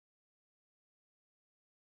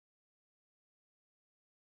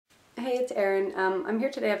Hey, it's Erin. I'm here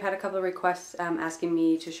today. I've had a couple of requests asking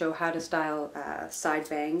me to show how to style side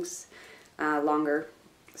bangs, longer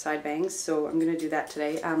side bangs, so I'm going to do that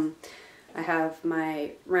today. I have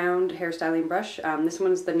my round hairstyling brush. This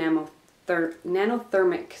one's the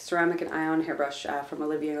Nanothermic Ceramic and Ion hairbrush from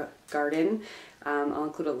Olivia Garden. I'll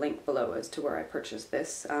include a link below as to where I purchased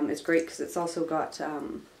this. It's great because it's also got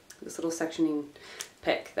this little sectioning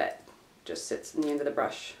pick that just sits in the end of the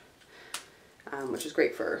brush. Which is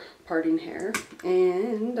great for parting hair.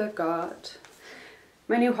 And I've got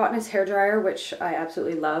my new Hotness hairdryer, which I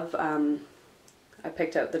absolutely love. I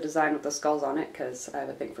picked out the design with the skulls on it because I have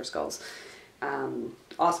a thing for skulls.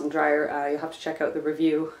 Awesome dryer. You'll have to check out the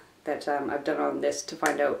review that I've done on this to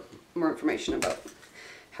find out more information about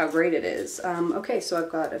how great it is. Okay, so I've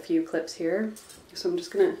got a few clips here. So I'm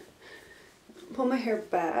just going to pull my hair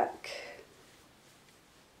back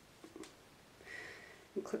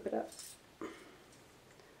and clip it up.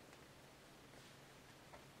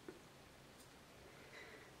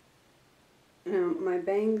 Now, my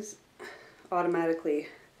bangs automatically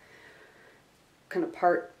kind of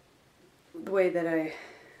part the way that I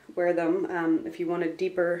wear them. If you want a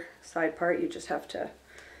deeper side part, you just have to,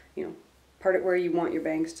 part it where you want your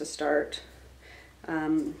bangs to start.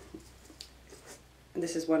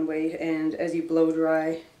 This is one way, and as you blow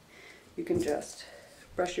dry, you can just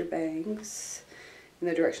brush your bangs in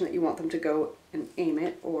the direction that you want them to go and aim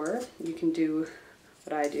it, or you can do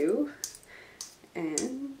what I do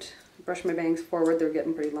and brush my bangs forward. They're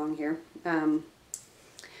getting pretty long here. And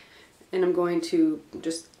I'm going to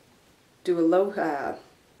just do a low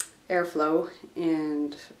airflow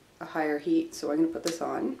and a higher heat. So I'm going to put this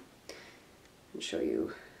on and show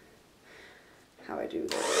you how I do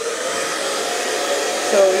this.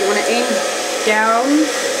 So you want to aim down,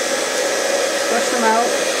 brush them out,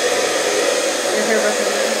 your hairbrush over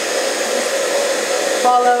there.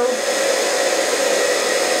 Follow.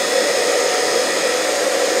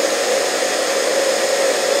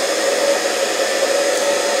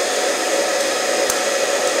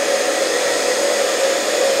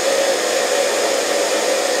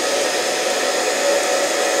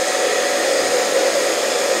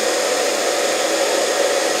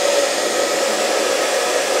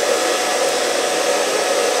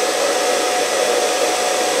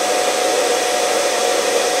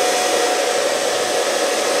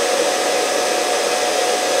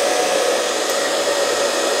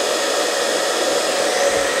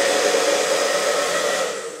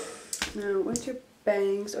 Now, once your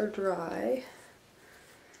bangs are dry,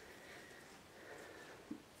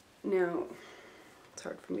 now it's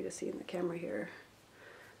hard for me to see in the camera here,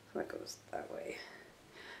 so that goes that way.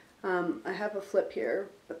 I have a flip here,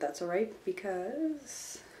 but that's alright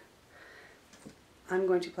because I'm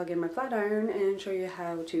going to plug in my flat iron and show you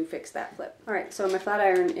how to fix that flip. Alright, so my flat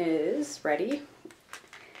iron is ready,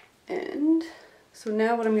 and so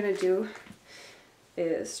now what I'm going to do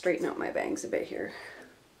is straighten out my bangs a bit here.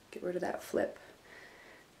 Get rid of that flip.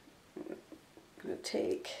 I'm going to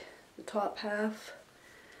take the top half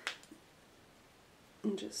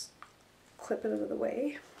and just clip it out of the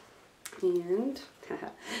way. And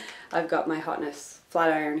I've got my Hotness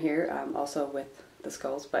flat iron here, also with the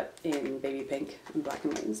skulls, but in baby pink and black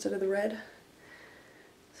and white instead of the red.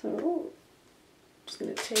 So I'm just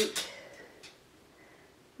going to take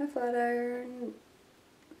my flat iron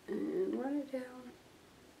and run it down.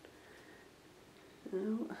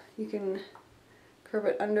 You can curve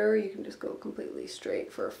it under, you can just go completely straight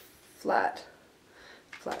for flat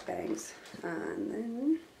bangs, and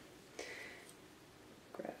then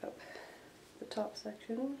grab the top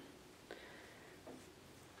section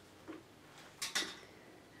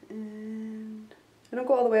and I don't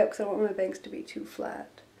go all the way up because I don't want my bangs to be too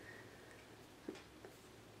flat.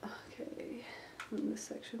 Okay, and this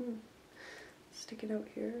section sticking out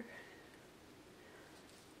here.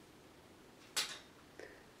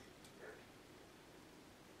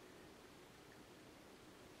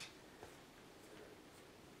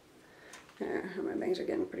 My bangs are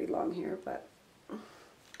getting pretty long here, but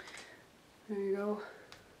there you go.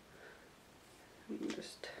 You can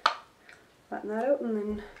just flatten that out, and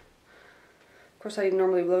then of course I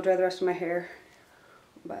normally blow dry the rest of my hair,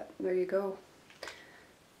 but there you go.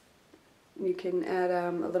 You can add a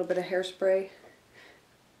little bit of hairspray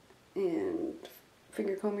and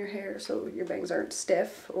finger comb your hair so your bangs aren't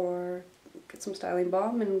stiff, or get some styling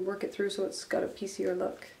balm and work it through so it's got a piecier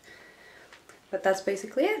look. But that's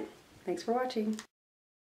basically it. Thanks for watching.